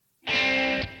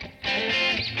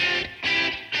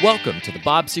Welcome to the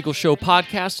Bob Siegel Show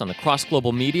podcast on the Cross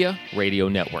Global Media Radio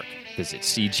Network. Visit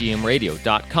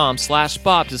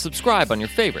cgmradio.com/Bob to subscribe on your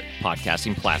favorite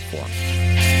podcasting platform.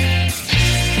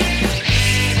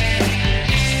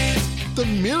 The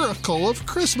miracle of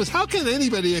Christmas. How can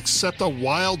anybody accept a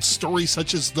wild story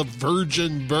such as the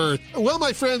virgin birth? Well,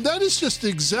 my friend, that is just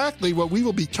exactly what we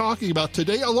will be talking about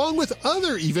today, along with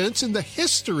other events in the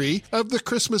history of the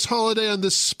Christmas holiday on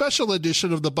this special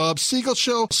edition of the Bob Siegel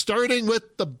Show, starting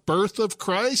with the birth of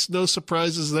Christ. No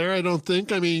surprises there, I don't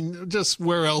think. I mean, just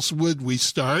where else would we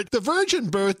start? The virgin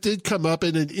birth did come up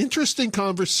in an interesting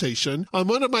conversation on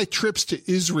one of my trips to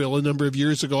Israel a number of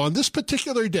years ago. On this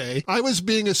particular day, I was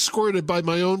being escorted by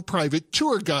my own private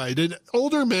tour guide, an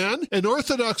older man, an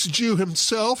Orthodox Jew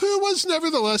himself, who was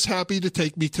nevertheless happy to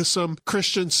take me to some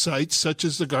Christian sites such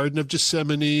as the Garden of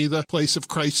Gethsemane, the place of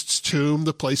Christ's tomb,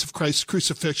 the place of Christ's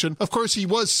crucifixion. Of course, he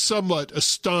was somewhat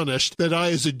astonished that I,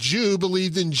 as a Jew,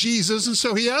 believed in Jesus, and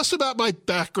so he asked about my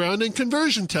background and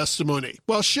conversion testimony.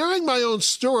 While sharing my own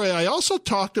story, I also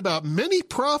talked about many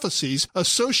prophecies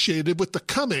associated with the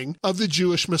coming of the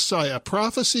Jewish Messiah,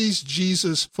 prophecies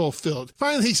Jesus fulfilled.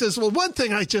 Finally, he says, well, one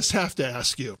thing I just have to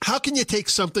ask you, how can you take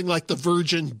something like the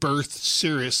virgin birth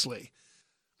seriously?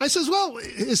 I says, well,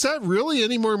 is that really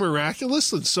any more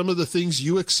miraculous than some of the things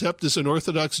you accept as an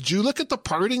Orthodox Jew? Look at the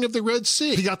parting of the Red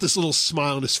Sea. He got this little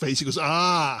smile on his face. He goes,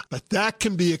 but that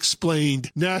can be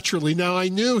explained naturally. Now, I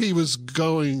knew he was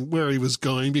going where he was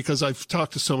going because I've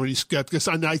talked to so many skeptics,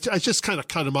 and I just kind of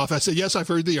cut him off. I said, yes, I've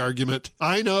heard the argument.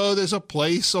 I know there's a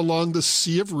place along the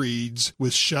Sea of Reeds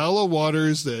with shallow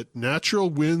waters that natural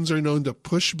winds are known to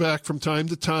push back from time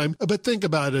to time. But think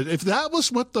about it. If that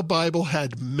was what the Bible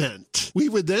had meant, we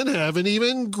would then have an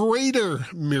even greater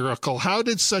miracle. How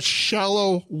did such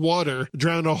shallow water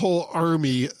drown a whole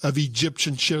army of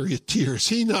Egyptian charioteers?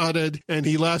 He nodded and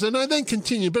he laughed, and I then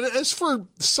continued. But as for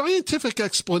scientific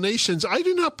explanations, I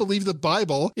do not believe the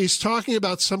Bible is talking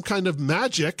about some kind of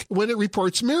magic when it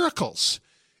reports miracles.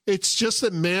 It's just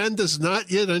that man does not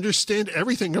yet understand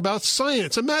everything about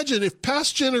science. Imagine if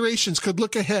past generations could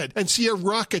look ahead and see a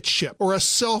rocket ship or a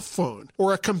cell phone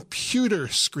or a computer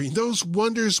screen. Those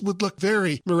wonders would look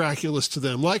very miraculous to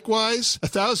them. Likewise,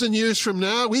 1,000 years from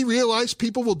now, we realize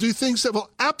people will do things that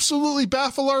will absolutely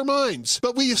baffle our minds,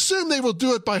 but we assume they will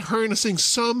do it by harnessing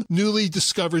some newly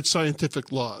discovered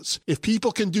scientific laws. If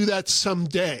people can do that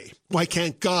someday, why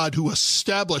can't God, who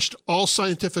established all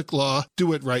scientific law,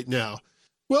 do it right now?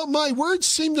 Well, my words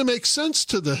seem to make sense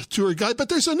to the tour guide, but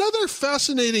there's another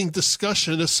fascinating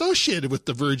discussion associated with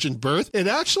the virgin birth. It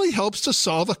actually helps to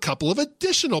solve a couple of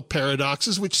additional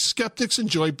paradoxes which skeptics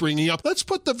enjoy bringing up. Let's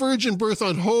put the virgin birth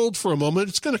on hold for a moment.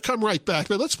 It's going to come right back,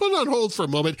 but let's put it on hold for a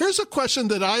moment. Here's a question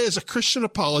that I, as a Christian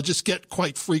apologist, get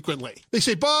quite frequently. They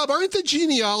say, Bob, aren't the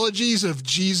genealogies of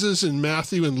Jesus in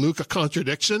Matthew and Luke a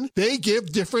contradiction? They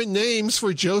give different names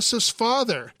for Joseph's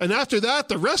father. And after that,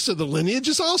 the rest of the lineage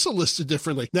is also listed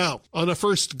differently. Now, on a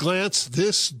first glance,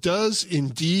 this does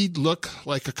indeed look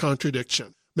like a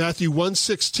contradiction. Matthew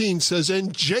 1:16 says,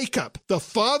 and Jacob, the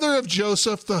father of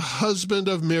Joseph, the husband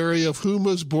of Mary, of whom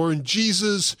was born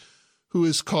Jesus, who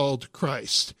is called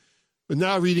Christ. But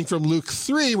now reading from Luke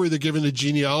 3, where they're given a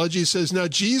genealogy, says, now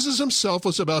Jesus himself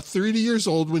was about 30 years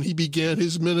old when he began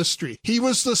his ministry. He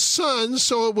was the son,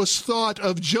 so it was thought,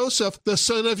 of Joseph, the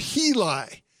son of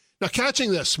Heli. Now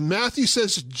catching this, Matthew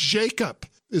says Jacob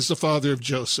is the father of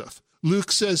Joseph. Luke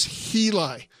says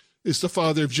Heli is the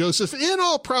father of Joseph. In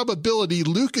all probability,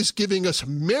 Luke is giving us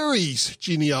Mary's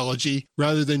genealogy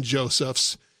rather than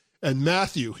Joseph's, and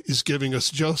Matthew is giving us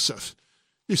Joseph.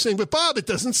 You're saying, but Bob, it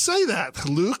doesn't say that.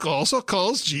 Luke also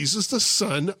calls Jesus the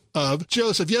son of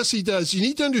Joseph. Yes, he does. You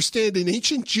need to understand, in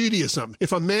ancient Judaism,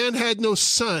 if a man had no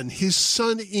son, his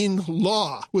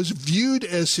son-in-law was viewed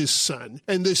as his son,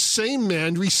 and the same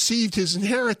man received his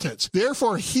inheritance.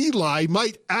 Therefore, Heli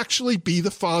might actually be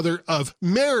the father of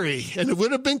Mary, and it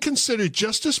would have been considered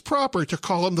just as proper to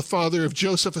call him the father of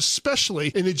Joseph, especially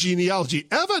in a genealogy.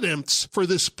 Evidence for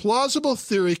this plausible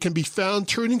theory can be found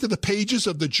turning to the pages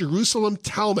of the Jerusalem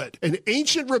Talmud, an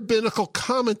ancient rabbinical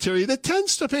commentary that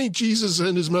tends to paint Jesus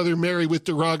and his mother Mary with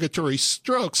derogatory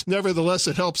strokes. Nevertheless,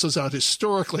 it helps us out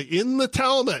historically. In the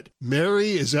Talmud,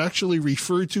 Mary is actually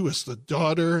referred to as the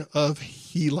daughter of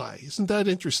Heli. Isn't that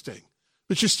interesting?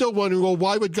 But you're still wondering, well,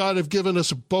 why would God have given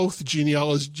us both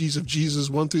genealogies of Jesus,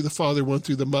 one through the father, one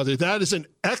through the mother? That is an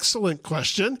excellent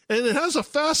question, and it has a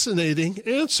fascinating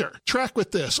answer. Track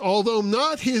with this. Although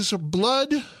not his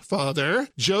blood father,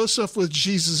 Joseph was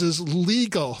Jesus'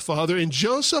 legal father, and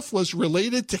Joseph was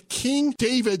related to King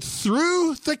David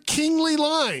through the kingly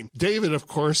line. David, of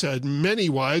course, had many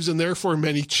wives and therefore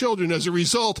many children. As a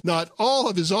result, not all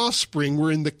of his offspring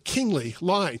were in the kingly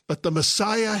line, but the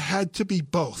Messiah had to be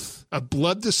both, a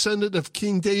blood descendant of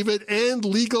King David and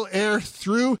legal heir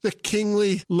through the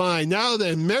kingly line. Now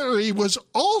then, Mary was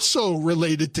also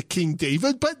related to King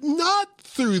David, but not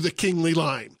through the kingly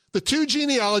line. The two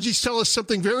genealogies tell us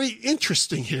something very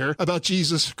interesting here about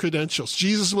Jesus' credentials.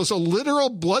 Jesus was a literal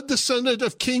blood descendant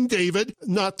of King David,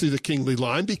 not through the kingly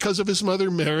line, because of his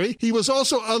mother Mary. He was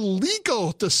also a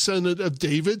legal descendant of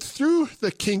David through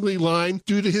the kingly line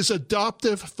due to his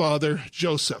adoptive father,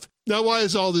 Joseph. Now, why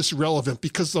is all this relevant?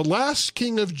 Because the last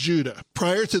king of Judah,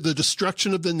 prior to the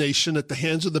destruction of the nation at the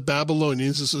hands of the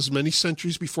Babylonians, this is many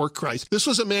centuries before Christ, this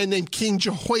was a man named King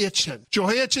Jehoiachin.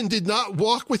 Jehoiachin did not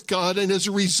walk with God, and as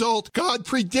a result, God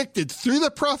predicted through the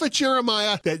prophet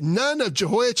Jeremiah that none of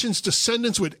Jehoiachin's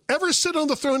descendants would ever sit on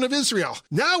the throne of Israel.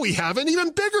 Now we have an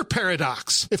even bigger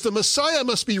paradox. If the Messiah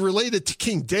must be related to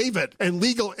King David and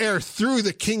legal heir through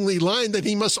the kingly line, then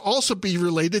he must also be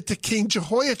related to King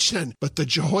Jehoiachin. But the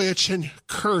Jehoiachin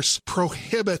curse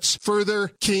prohibits further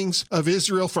kings of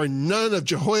Israel, for none of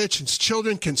Jehoiachin's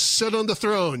children can sit on the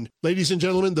throne. Ladies and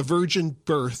gentlemen, the virgin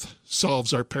birth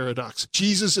solves our paradox.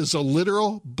 Jesus is a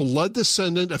literal blood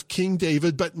descendant of King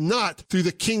David, but not through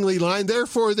the kingly line.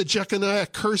 Therefore, the Jeconiah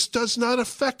curse does not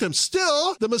affect him.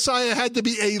 Still, the Messiah had to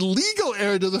be a legal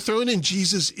heir to the throne, and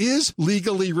Jesus is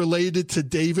legally related to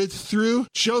David through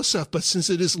Joseph. But since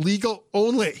it is legal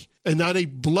only and not a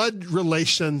blood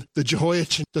relation, the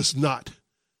Jehoiachin does not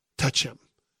touch him.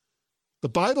 The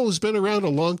Bible has been around a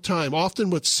long time.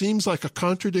 Often what seems like a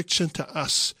contradiction to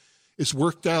us is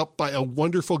worked out by a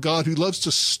wonderful God who loves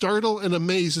to startle and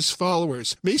amaze his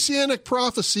followers. Messianic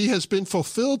prophecy has been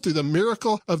fulfilled through the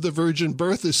miracle of the virgin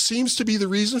birth. This seems to be the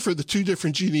reason for the two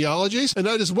different genealogies, and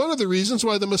that is one of the reasons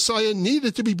why the Messiah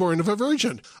needed to be born of a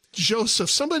virgin. Joseph,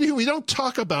 somebody who we don't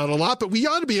talk about a lot, but we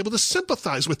ought to be able to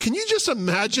sympathize with. Can you just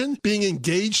imagine being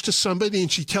engaged to somebody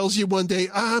and she tells you one day,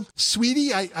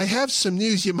 sweetie, I have some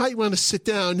news. You might want to sit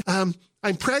down.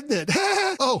 I'm pregnant.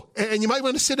 Oh, and you might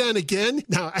want to sit down again.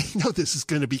 Now, I know this is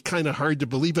going to be kind of hard to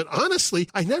believe, but honestly,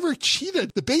 I never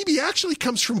cheated. The baby actually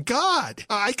comes from God.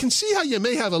 I can see how you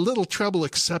may have a little trouble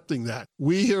accepting that.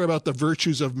 We hear about the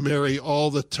virtues of Mary all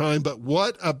the time, but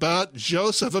what about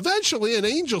Joseph? Eventually, an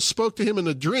angel spoke to him in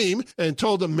a dream and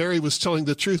told him Mary was telling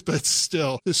the truth, but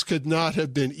still, this could not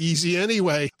have been easy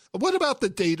anyway. What about the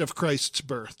date of Christ's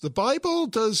birth? The Bible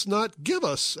does not give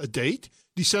us a date.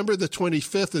 December the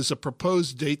 25th is a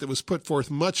proposed date that was put forth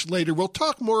much later. We'll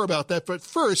talk more about that, but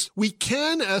first, we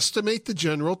can estimate the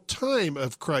general time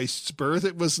of Christ's birth.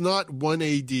 It was not 1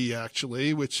 AD,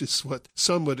 actually, which is what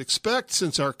some would expect,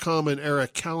 since our common era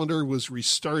calendar was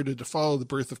restarted to follow the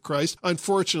birth of Christ.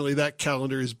 Unfortunately, that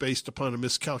calendar is based upon a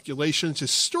miscalculation.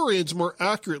 Historians more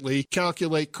accurately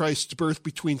calculate Christ's birth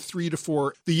between 3 to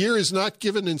 4. The year is not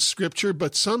given in Scripture,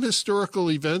 but some historical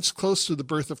events close to the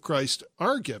birth of Christ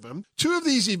are given. Two of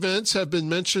these events have been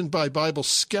mentioned by Bible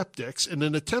skeptics in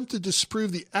an attempt to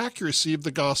disprove the accuracy of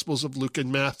the Gospels of Luke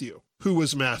and Matthew. Who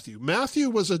was Matthew? Matthew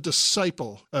was a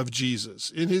disciple of Jesus.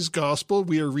 In his gospel,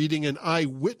 we are reading an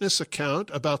eyewitness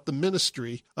account about the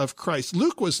ministry of Christ.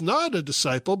 Luke was not a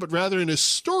disciple, but rather an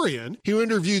historian who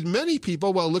interviewed many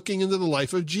people while looking into the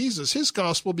life of Jesus. His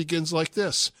gospel begins like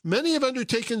this. Many have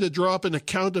undertaken to draw up an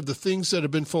account of the things that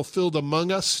have been fulfilled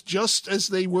among us, just as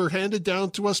they were handed down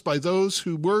to us by those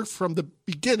who were from the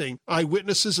beginning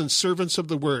eyewitnesses and servants of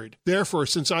the word. Therefore,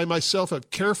 since I myself have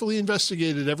carefully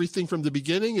investigated everything from the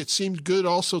beginning, it seems good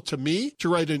also to me to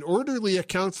write an orderly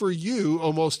account for you,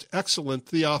 O most excellent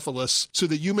Theophilus, so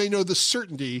that you may know the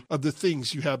certainty of the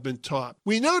things you have been taught.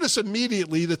 We notice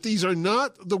immediately that these are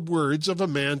not the words of a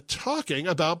man talking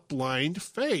about blind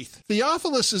faith.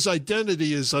 Theophilus'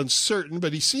 identity is uncertain,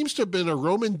 but he seems to have been a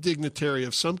Roman dignitary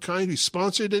of some kind who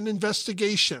sponsored an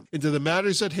investigation into the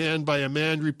matters at hand by a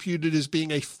man reputed as being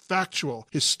a factual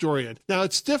historian. Now,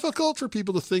 it's difficult for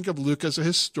people to think of Luke as a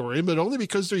historian, but only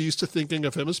because they're used to thinking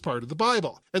of him as part of the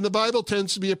Bible. And the Bible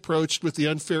tends to be approached with the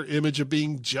unfair image of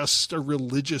being just a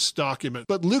religious document.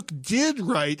 But Luke did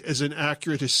write as an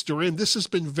accurate historian. This has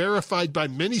been verified by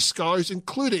many scholars,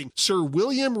 including Sir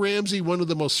William Ramsay, one of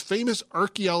the most famous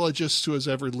archaeologists who has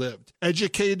ever lived.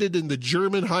 Educated in the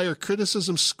German higher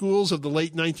criticism schools of the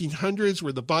late 1900s,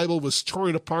 where the Bible was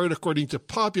torn apart according to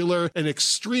popular and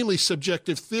extremely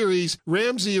subjective theories,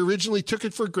 Ramsay originally took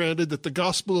it for granted that the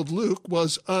Gospel of Luke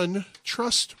was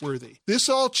untrustworthy. This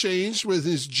all changed changed with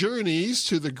his journeys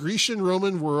to the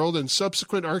Grecian-Roman world, and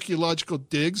subsequent archaeological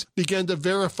digs began to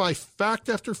verify fact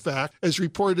after fact as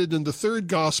reported in the third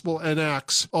gospel and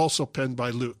Acts, also penned by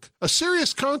Luke. A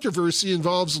serious controversy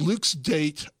involves Luke's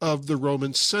date of the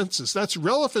Roman census. That's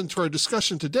relevant to our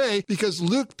discussion today because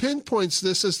Luke pinpoints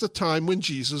this as the time when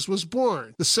Jesus was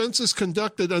born. The census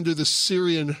conducted under the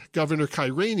Syrian governor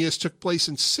Quirinius took place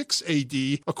in 6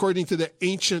 AD, according to the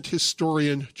ancient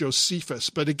historian Josephus.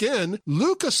 But again,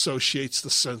 Luke associates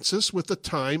the census with the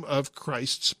time of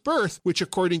Christ's birth, which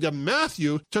according to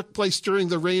Matthew took place during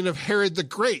the reign of Herod the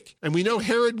Great. And we know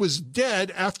Herod was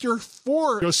dead after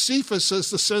 4. Josephus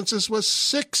says the census was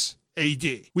 6 AD.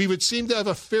 We would seem to have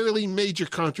a fairly major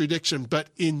contradiction, but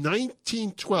in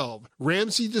 1912,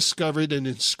 Ramsay discovered an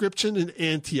inscription in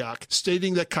Antioch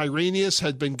stating that Quirinius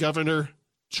had been governor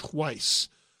twice.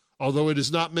 Although it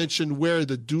is not mentioned where,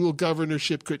 the dual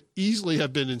governorship could easily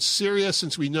have been in Syria,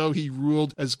 since we know he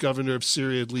ruled as governor of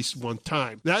Syria at least one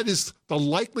time. That is the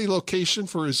likely location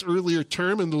for his earlier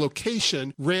term, and the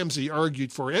location Ramsay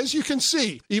argued for. As you can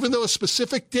see, even though a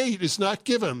specific date is not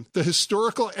given, the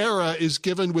historical era is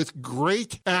given with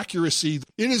great accuracy.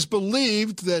 It is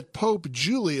believed that Pope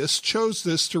Julius chose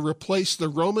this to replace the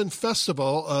Roman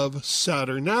festival of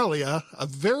Saturnalia, a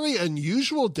very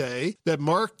unusual day that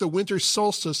marked the winter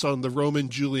solstice on the Roman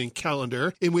Julian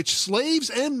calendar, in which slaves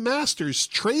and masters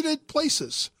traded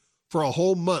places for a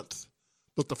whole month.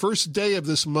 But the first day of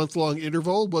this month-long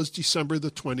interval was December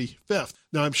the 25th.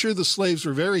 Now, I'm sure the slaves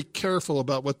were very careful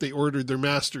about what they ordered their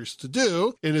masters to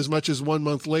do, inasmuch as 1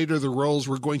 month later the roles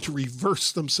were going to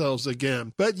reverse themselves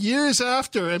again. But years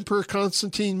after Emperor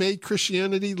Constantine made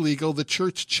Christianity legal, the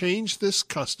church changed this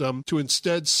custom to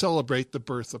instead celebrate the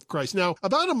birth of Christ. Now,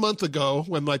 about a month ago,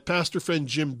 when my pastor friend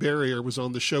Jim Barrier was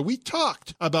on the show, we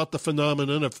talked about the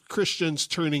phenomenon of Christians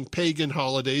turning pagan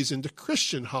holidays into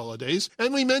Christian holidays,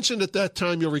 and we mentioned at that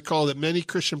time, you'll recall, that many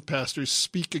Christian pastors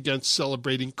speak against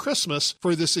celebrating Christmas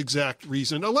for this exact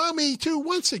reason. Allow me to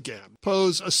once again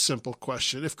pose a simple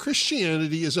question. If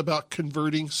Christianity is about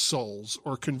converting souls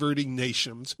or converting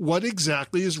nations, what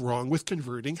exactly is wrong with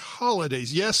converting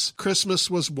holidays? Yes, Christmas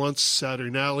was once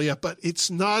Saturnalia, but it's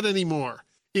not anymore.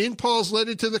 In Paul's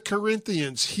letter to the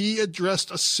Corinthians, he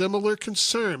addressed a similar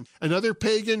concern, another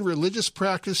pagan religious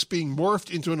practice being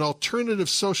morphed into an alternative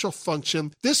social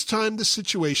function. This time the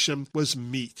situation was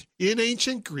meat. In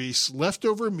ancient Greece,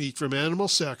 leftover meat from animal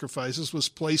sacrifices was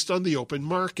placed on the open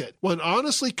market. One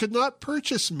honestly could not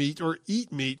purchase meat or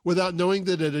eat meat without knowing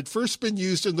that it had first been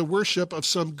used in the worship of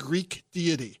some Greek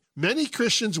deity. Many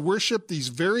Christians worshiped these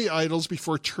very idols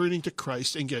before turning to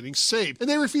Christ and getting saved. And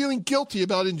they were feeling guilty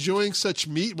about enjoying such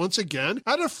meat once again,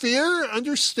 out of fear,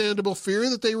 understandable fear,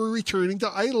 that they were returning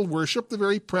to idol worship, the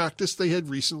very practice they had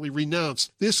recently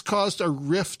renounced. This caused a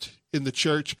rift in the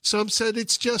church. Some said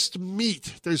it's just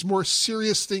meat. There's more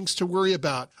serious things to worry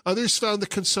about. Others found the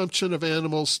consumption of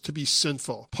animals to be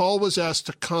sinful. Paul was asked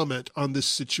to comment on this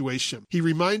situation. He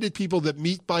reminded people that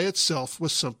meat by itself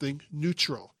was something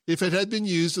neutral. If it had been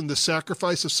used in the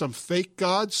sacrifice of some fake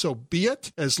god, so be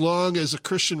it. As long as a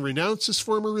Christian renounced his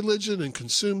former religion and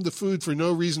consumed the food for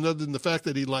no reason other than the fact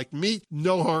that he liked meat,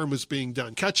 no harm was being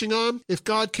done. Catching on? If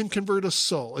God can convert a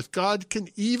soul, if God can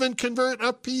even convert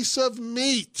a piece of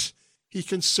meat, he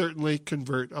can certainly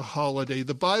convert a holiday.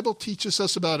 The Bible teaches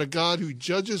us about a God who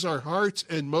judges our hearts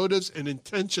and motives and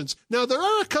intentions. Now, there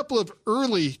are a couple of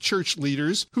early church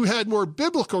leaders who had more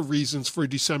biblical reasons for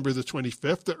December the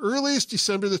 25th. The earliest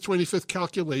December the 25th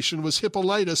calculation was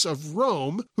Hippolytus of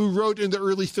Rome, who wrote in the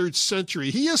early 3rd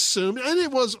century. He assumed, and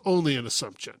it was only an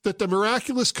assumption, that the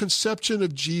miraculous conception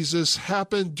of Jesus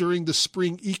happened during the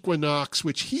spring equinox,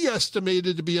 which he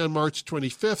estimated to be on March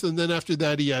 25th, and then after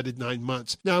that he added 9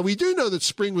 months. Now, we do know that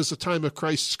spring was the time of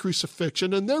Christ's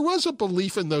crucifixion, and there was a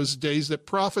belief in those days that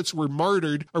prophets were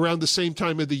martyred around the same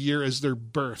time of the year as their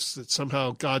births, that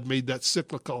somehow God made that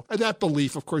cyclical. And that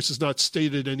belief, of course, is not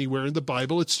stated anywhere in the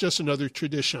Bible. It's just another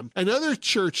tradition. Another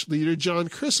church leader, John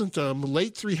Chrysostom,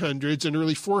 late 300s and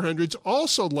early 400s,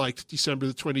 also liked December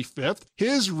the 25th.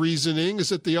 His reasoning is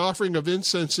that the offering of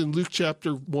incense in Luke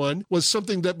chapter 1 was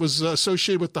something that was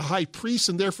associated with the high priest,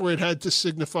 and therefore it had to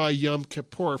signify Yom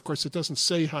Kippur. Of course, it doesn't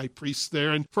say high priest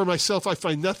there, and for myself, I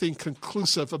find nothing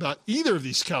conclusive about either of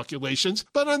these calculations.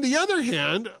 But on the other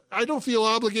hand, I don't feel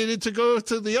obligated to go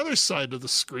to the other side of the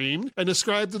screen and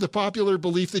ascribe to the popular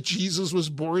belief that Jesus was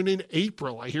born in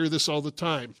April. I hear this all the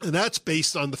time, and that's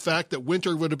based on the fact that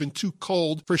winter would have been too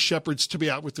cold for shepherds to be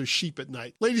out with their sheep at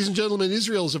night. Ladies and gentlemen,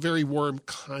 Israel is a very warm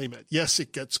climate. Yes,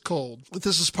 it gets cold, but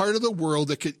this is part of the world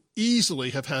that could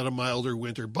easily have had a milder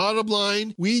winter. Bottom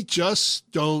line, we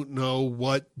just don't know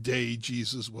what day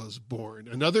Jesus was born.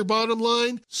 Another bottom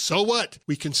line, so what?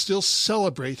 We can still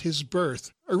celebrate his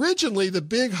birth. Originally, the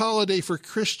big holiday for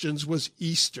Christians was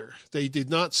Easter. They did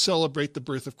not celebrate the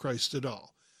birth of Christ at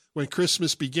all. When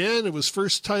Christmas began, it was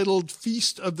first titled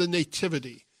Feast of the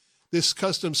Nativity. This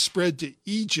custom spread to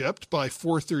Egypt by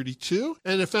 432,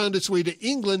 and it found its way to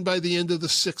England by the end of the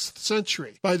 6th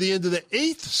century. By the end of the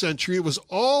 8th century, it was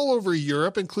all over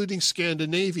Europe, including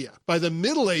Scandinavia. By the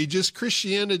Middle Ages,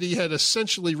 Christianity had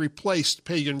essentially replaced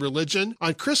pagan religion.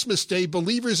 On Christmas Day,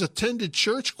 believers attended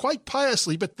church quite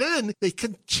piously, but then they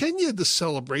continued the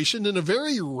celebration in a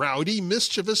very rowdy,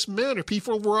 mischievous manner.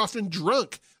 People were often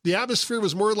drunk. The atmosphere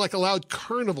was more like a loud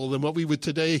carnival than what we would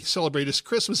today celebrate as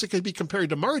Christmas. It could be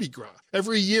compared to Mardi Gras.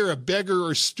 Every year, a beggar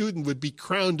or student would be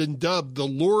crowned and dubbed the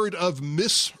Lord of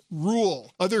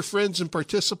Misrule. Other friends and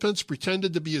participants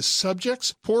pretended to be his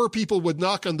subjects. Poor people would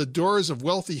knock on the doors of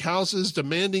wealthy houses,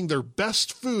 demanding their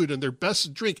best food and their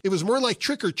best drink. It was more like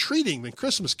trick-or-treating than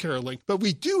Christmas caroling. But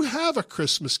we do have a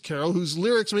Christmas carol whose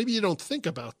lyrics, maybe you don't think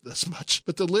about this much,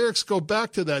 but the lyrics go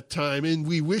back to that time. In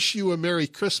We Wish You a Merry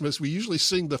Christmas, we usually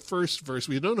sing the first verse.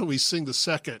 We don't always sing the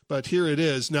second, but here it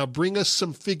is. Now bring us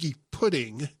some figgy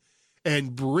pudding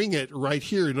and bring it right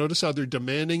here. Notice how they're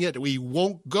demanding it. We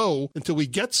won't go until we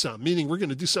get some, meaning we're going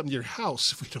to do something to your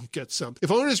house if we don't get some. If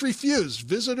owners refused,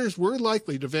 visitors were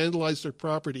likely to vandalize their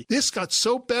property. This got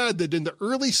so bad that in the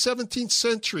early 17th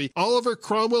century, Oliver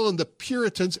Cromwell and the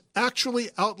Puritans actually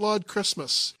outlawed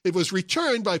Christmas. It was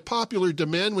returned by popular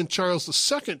demand when Charles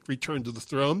II returned to the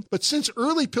throne. But since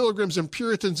early Pilgrims and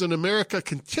Puritans in America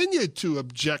continued to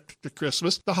object to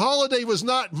Christmas, the holiday was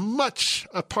not much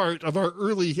a part of our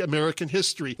early American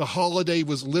history. The holiday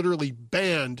was literally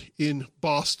banned in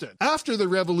Boston. After the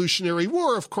Revolutionary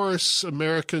War, of course,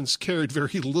 Americans cared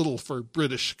very little for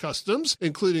British customs,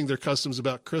 including their customs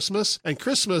about Christmas. And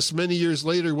Christmas, many years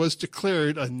later, was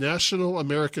declared a national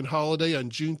American holiday on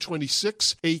June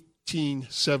 26,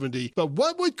 1870. But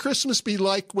what would Christmas be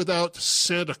like without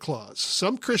Santa Claus?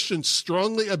 Some Christians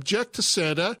strongly object to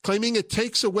Santa, claiming it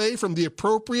takes away from the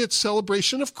appropriate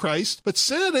celebration of Christ, but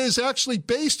Santa is actually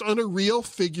based on a real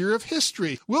figure of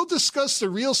history. We'll discuss the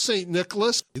real St.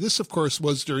 Nicholas. This, of course,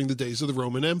 was during the days of the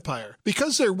Roman Empire.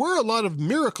 Because there were a lot of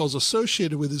miracles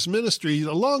associated with his ministry,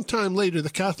 a long time later, the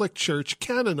Catholic Church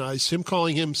canonized him,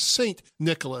 calling him Saint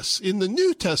Nicholas. In the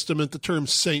New Testament, the term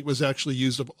saint was actually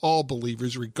used of all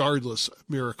believers, regardless of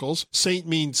miracles. Saint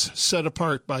means set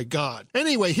apart by God.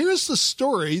 Anyway, here's the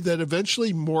story that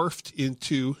eventually morphed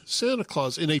into Santa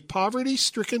Claus. In a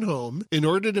poverty-stricken home, in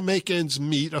order to make ends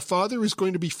meet, a father was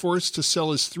going to be forced to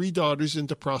sell his 3 daughters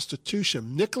into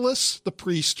prostitution. Nicholas, the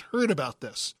priest, heard about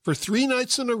this. For 3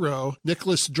 nights in a row,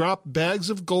 Nicholas dropped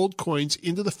bags of gold coins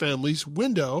into the family's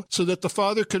window so that the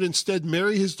father could instead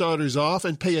marry his daughters off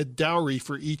and pay a dowry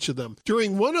for each of them.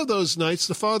 During one of those nights,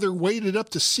 the father waited up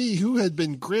to see who had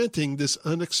been granting this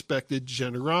unexpected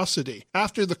generosity.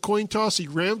 After the coin toss, he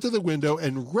ran to the window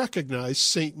and recognized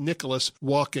St. Nicholas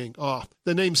walking off.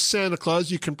 The name Santa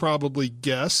Claus, you can probably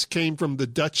guess, came from the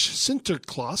Dutch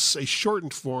Sinterklaas, a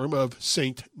shortened form of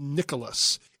St.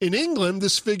 Nicholas. In England,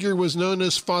 this figure was known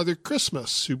as Father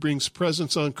Christmas, who brings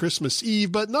presents on Christmas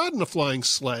Eve, but not in a flying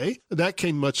sleigh. That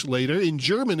came much later. In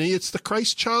Germany, it's the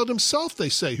Christ child himself, they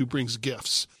say, who brings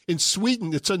gifts. In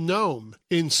Sweden, it's a gnome.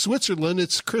 In Switzerland,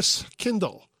 it's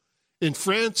Christkindl. In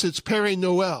France, it's Père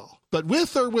Noël. But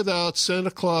with or without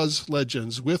Santa Claus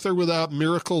legends, with or without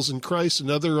miracles in Christ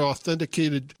and other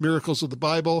authenticated miracles of the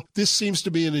Bible, this seems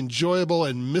to be an enjoyable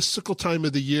and mystical time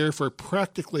of the year for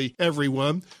practically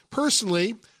everyone.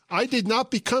 Personally, I did not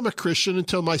become a Christian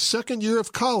until my second year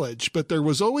of college, but there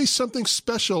was always something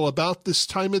special about this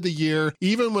time of the year,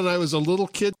 even when I was a little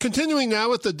kid. Continuing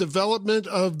now with the development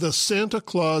of the Santa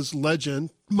Claus legend,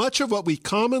 much of what we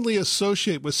commonly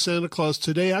associate with Santa Claus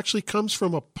today actually comes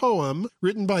from a poem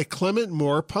written by Clement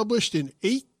Moore, published in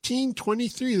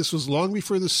 1823. This was long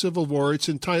before the Civil War. It's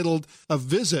entitled A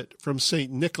Visit from St.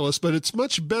 Nicholas, but it's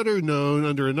much better known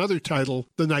under another title,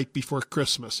 The Night Before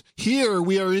Christmas. Here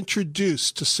we are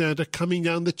introduced to Santa coming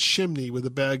down the chimney with a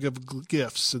bag of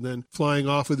gifts and then flying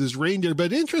off with his reindeer.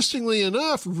 But interestingly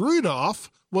enough,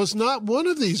 Rudolph was not one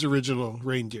of these original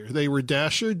reindeer. They were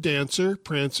Dasher, Dancer,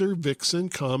 Prancer, Vixen,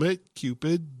 Comet,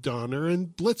 Cupid, Donner,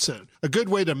 and Blitzen. A good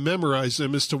way to memorize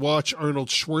them is to watch Arnold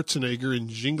Schwarzenegger in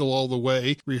Jingle All the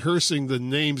Way rehearsing the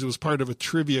names. It was part of a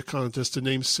trivia contest to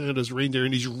name Santa's reindeer,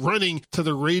 and he's running to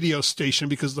the radio station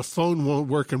because the phone won't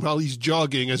work, and while he's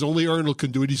jogging, as only Arnold can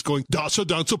do it, he's going, Dasa,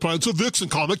 Danza, Pranza, Vixen,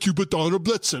 Comet, Cupid, Donner,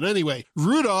 Blitzen. Anyway,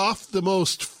 Rudolph, the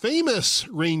most famous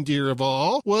reindeer of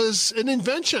all, was an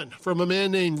invention from a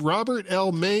man named Robert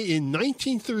L. May in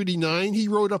 1939. He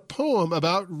wrote a poem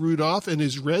about Rudolph and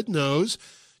his red nose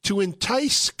to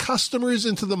entice customers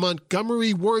into the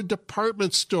Montgomery Ward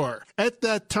department store. At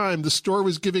that time, the store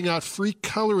was giving out free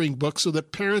coloring books so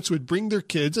that parents would bring their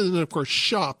kids and then, of course,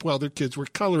 shop while their kids were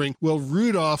coloring. Well,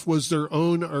 Rudolph was their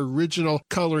own original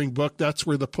coloring book. That's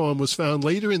where the poem was found.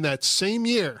 Later in that same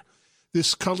year,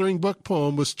 this coloring book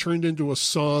poem was turned into a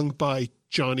song by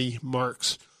Johnny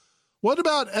Marks. What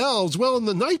about elves? Well, in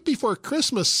The Night Before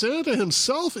Christmas, Santa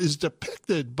himself is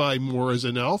depicted by Moore as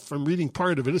an elf. From reading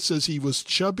part of it, it says he was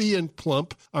chubby and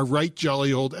plump, a right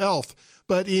jolly old elf.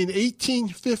 But in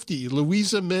 1850,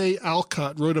 Louisa May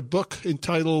Alcott wrote a book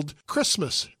entitled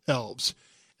Christmas Elves.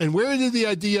 And where did the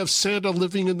idea of Santa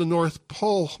living in the North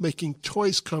Pole making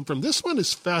toys come from? This one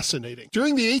is fascinating.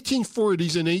 During the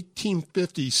 1840s and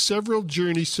 1850s, several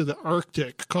journeys to the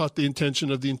Arctic caught the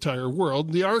attention of the entire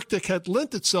world. The Arctic had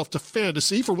lent itself to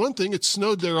fantasy. For one thing, it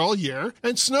snowed there all year,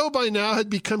 and snow by now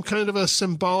had become kind of a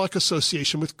symbolic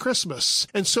association with Christmas.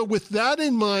 And so with that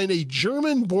in mind, a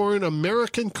German-born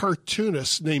American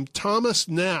cartoonist named Thomas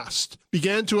Nast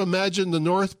began to imagine the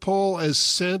North Pole as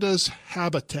Santa's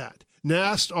habitat.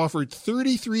 Nast offered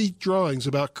 33 drawings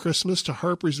about Christmas to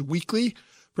Harper's Weekly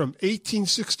from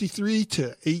 1863 to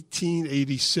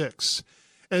 1886.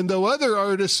 And though other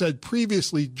artists had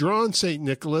previously drawn St.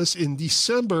 Nicholas, in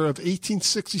December of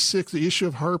 1866, the issue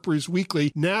of Harper's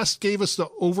Weekly, Nast gave us the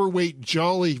overweight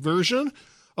jolly version,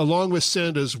 along with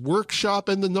Santa's workshop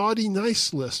and the naughty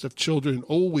nice list of children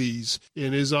always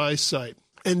in his eyesight.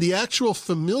 And the actual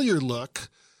familiar look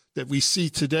that we see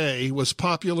today was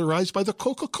popularized by the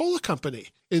Coca-Cola Company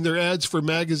in their ads for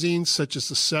magazines such as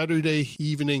the Saturday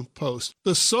Evening Post.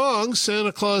 The song,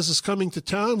 Santa Claus is Coming to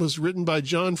Town, was written by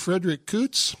John Frederick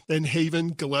Coots and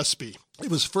Haven Gillespie.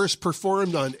 It was first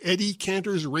performed on Eddie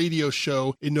Cantor's radio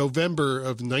show in November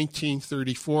of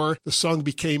 1934. The song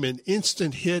became an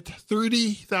instant hit,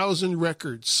 30,000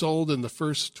 records sold in the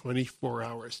first 24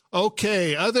 hours.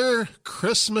 Okay, other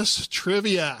Christmas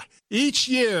trivia. Each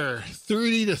year,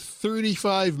 30 to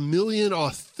 35 million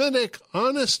authentic,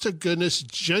 honest-to-goodness,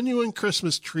 genuine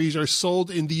Christmas trees are sold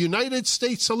in the United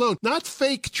States alone. Not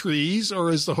fake trees, or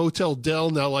as the Hotel Del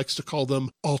now likes to call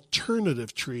them,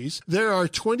 alternative trees. There are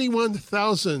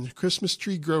 21,000 Christmas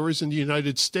tree growers in the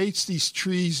United States. These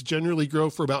trees generally grow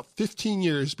for about 15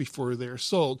 years before they're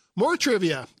sold. More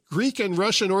trivia. Greek and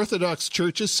Russian Orthodox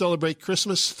churches celebrate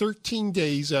Christmas 13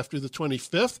 days after the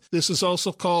 25th. This is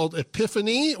also called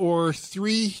Epiphany or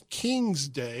Three Kings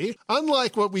Day.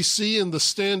 Unlike what we see in the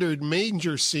standard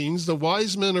manger scenes, the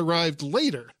wise men arrived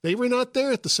later. They were not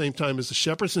there at the same time as the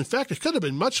shepherds. In fact, it could have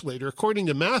been much later. According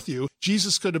to Matthew,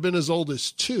 Jesus could have been as old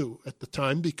as 2 at the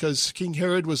time because King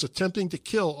Herod was attempting to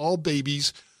kill all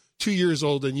babies 2 years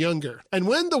old and younger. And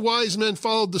when the wise men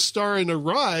followed the star and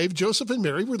arrived, Joseph and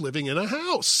Mary were living in a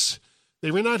house. They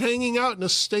were not hanging out in a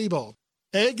stable.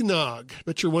 Eggnog.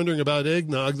 Bet you're wondering about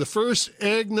eggnog. The first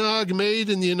eggnog made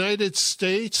in the United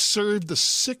States served the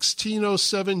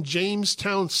 1607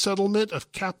 Jamestown settlement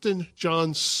of Captain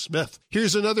John Smith.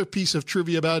 Here's another piece of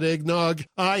trivia about eggnog.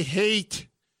 I hate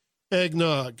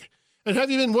eggnog. And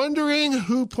have you been wondering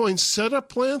who poinsettia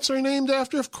plants are named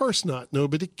after? Of course not.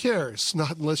 Nobody cares.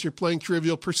 Not unless you're playing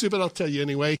Trivial Pursuit, but I'll tell you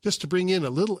anyway, just to bring in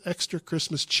a little extra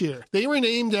Christmas cheer. They were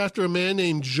named after a man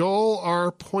named Joel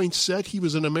R. Poinsett. He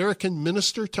was an American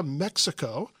minister to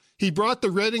Mexico. He brought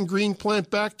the red and green plant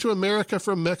back to America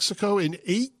from Mexico in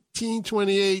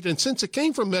 1828, and since it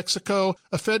came from Mexico,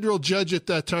 a federal judge at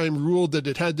that time ruled that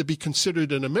it had to be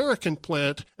considered an American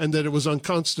plant and that it was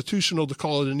unconstitutional to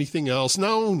call it anything else.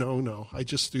 No, I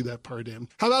just threw that part in.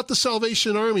 How about the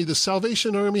Salvation Army? The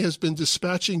Salvation Army has been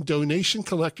dispatching donation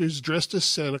collectors dressed as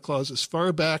Santa Claus as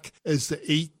far back as the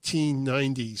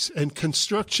 1890s, and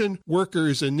construction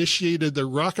workers initiated the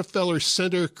Rockefeller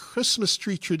Center Christmas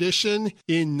tree tradition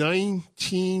in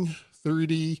 1931.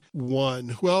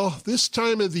 Well, this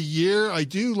time of the year, I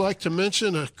do like to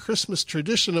mention a Christmas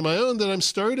tradition of my own that I'm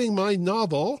starting my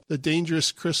novel, The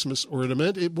Dangerous Christmas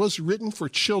Ornament. It was written for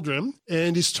children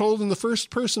and is told in the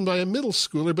first person by a middle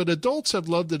schooler, but adults have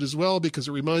loved it as well because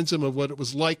it reminds them of what it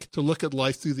was like to look at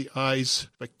life through the eyes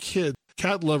of a kid.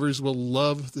 Cat lovers will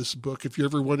love this book if you're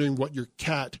ever wondering what your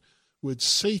cat would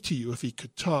say to you if he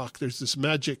could talk. There's this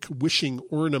magic wishing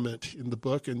ornament in the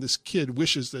book, and this kid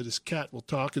wishes that his cat will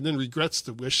talk and then regrets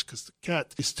the wish because the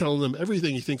cat is telling him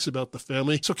everything he thinks about the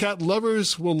family. So cat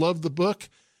lovers will love the book.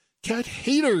 Cat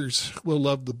haters will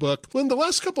love the book. Well, in the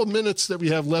last couple of minutes that we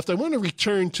have left, I want to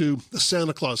return to the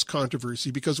Santa Claus controversy,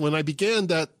 because when I began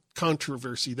that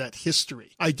controversy, that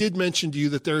history, I did mention to you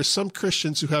that there are some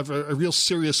Christians who have a real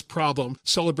serious problem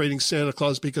celebrating Santa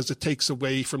Claus because it takes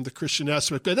away from the Christian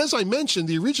aspect. But as I mentioned,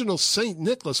 the original St.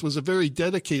 Nicholas was a very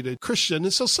dedicated Christian.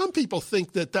 And so some people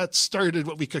think that that started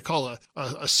what we could call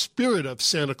a spirit of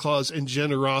Santa Claus and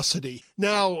generosity.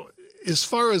 Now, as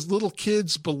far as little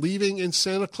kids believing in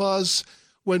Santa Claus,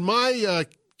 when my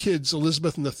kids,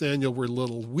 Elizabeth and Nathaniel, were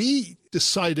little, we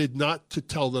decided not to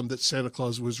tell them that Santa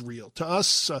Claus was real. To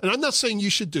us, and I'm not saying you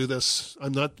should do this,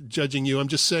 I'm not judging you, I'm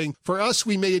just saying for us,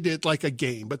 we made it like a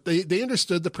game. But they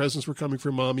understood the presents were coming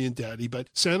from mommy and daddy, but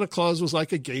Santa Claus was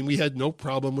like a game. We had no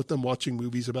problem with them watching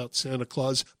movies about Santa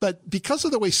Claus. But because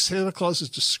of the way Santa Claus is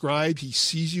described, he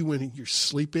sees you when you're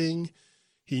sleeping.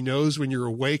 He knows when you're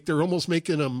awake. They're almost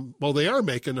making him, well, they are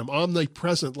making him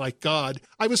omnipresent like God.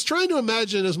 I was trying to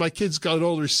imagine as my kids got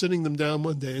older, sitting them down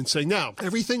one day and saying, now,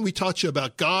 everything we taught you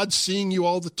about God seeing you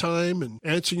all the time and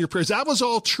answering your prayers, that was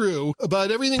all true. But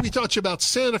everything we taught you about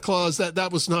Santa Claus,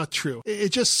 that was not true. It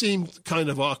just seemed kind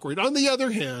of awkward. On the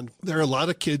other hand, there are a lot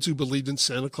of kids who believed in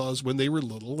Santa Claus when they were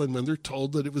little, and when they're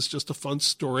told that it was just a fun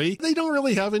story, they don't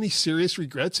really have any serious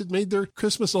regrets. It made their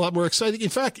Christmas a lot more exciting. In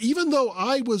fact, even though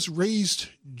I was raised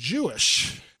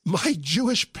Jewish, my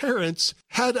Jewish parents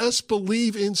had us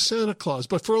believe in Santa Claus,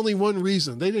 but for only one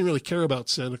reason. They didn't really care about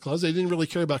Santa Claus. They didn't really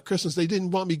care about Christmas. They didn't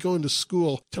want me going to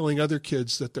school telling other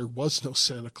kids that there was no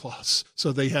Santa Claus.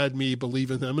 So they had me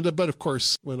believe in them. But of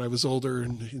course, when I was older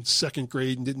and in second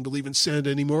grade and didn't believe in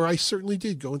Santa anymore, I certainly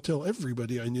did go and tell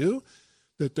everybody I knew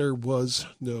that there was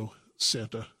no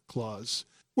Santa Claus.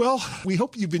 Well, we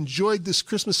hope you've enjoyed this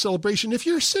Christmas celebration. If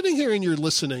you're sitting here and you're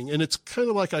listening, and it's kind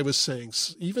of like I was saying,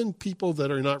 even people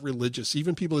that are not religious,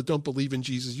 even people that don't believe in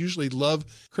Jesus, usually love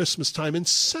Christmas time and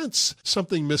sense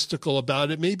something mystical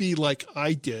about it, maybe like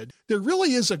I did. There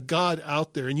really is a God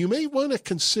out there, and you may want to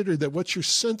consider that what you're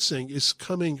sensing is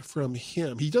coming from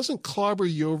him. He doesn't clobber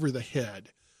you over the head.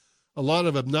 A lot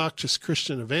of obnoxious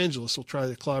Christian evangelists will try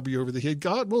to clobber you over the head.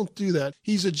 God won't do that.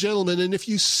 He's a gentleman, and if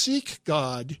you seek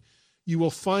God, you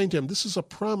will find him. This is a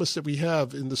promise that we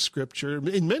have in the scripture,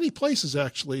 in many places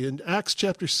actually, in Acts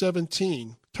chapter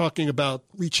 17, talking about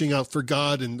reaching out for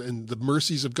God and the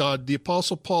mercies of God. The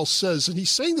Apostle Paul says, and he's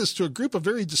saying this to a group of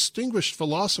very distinguished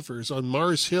philosophers on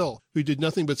Mars Hill who did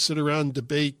nothing but sit around and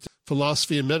debate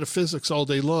philosophy and metaphysics all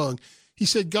day long. He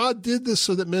said, God did this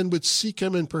so that men would seek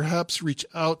him and perhaps reach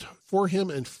out for him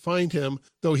and find him,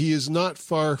 though he is not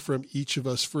far from each of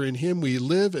us. For in him we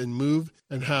live and move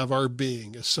and have our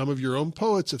being. As some of your own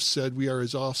poets have said, we are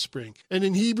his offspring. And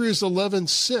in Hebrews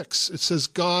 11:6, it says,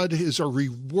 God is a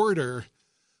rewarder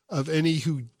of any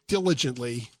who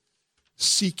diligently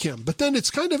seek him. But then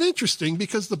it's kind of interesting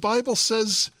because the Bible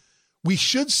says we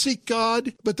should seek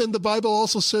God, but then the Bible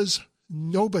also says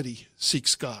nobody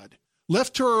seeks God.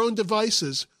 Left to our own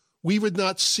devices, we would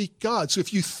not seek God. So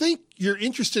if you think you're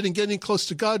interested in getting close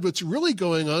to God, what's really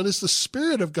going on is the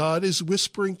Spirit of God is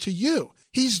whispering to you.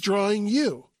 He's drawing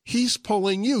you. He's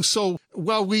pulling you. So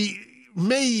while we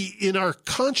may in our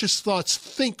conscious thoughts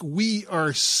think we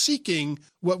are seeking,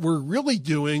 what we're really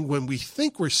doing when we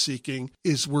think we're seeking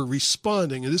is we're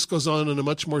responding. And this goes on a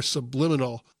much more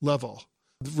subliminal level.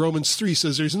 Romans 3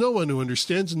 says there's no one who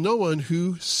understands, no one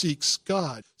who seeks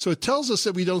God. So it tells us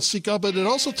that we don't seek God, but it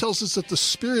also tells us that the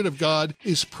Spirit of God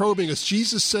is probing us.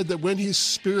 Jesus said that when his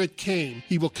Spirit came,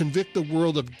 he will convict the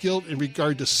world of guilt in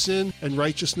regard to sin and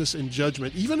righteousness and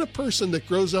judgment. Even a person that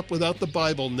grows up without the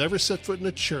Bible, never set foot in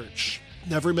a church,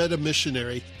 never met a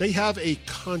missionary, they have a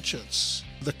conscience.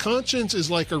 The conscience is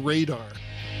like a radar.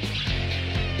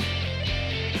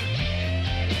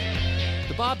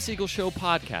 The Bob Siegel Show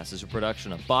podcast is a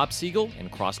production of Bob Siegel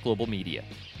and Cross Global Media.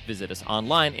 Visit us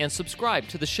online and subscribe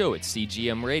to the show at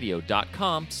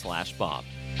cgmradio.com/Bob.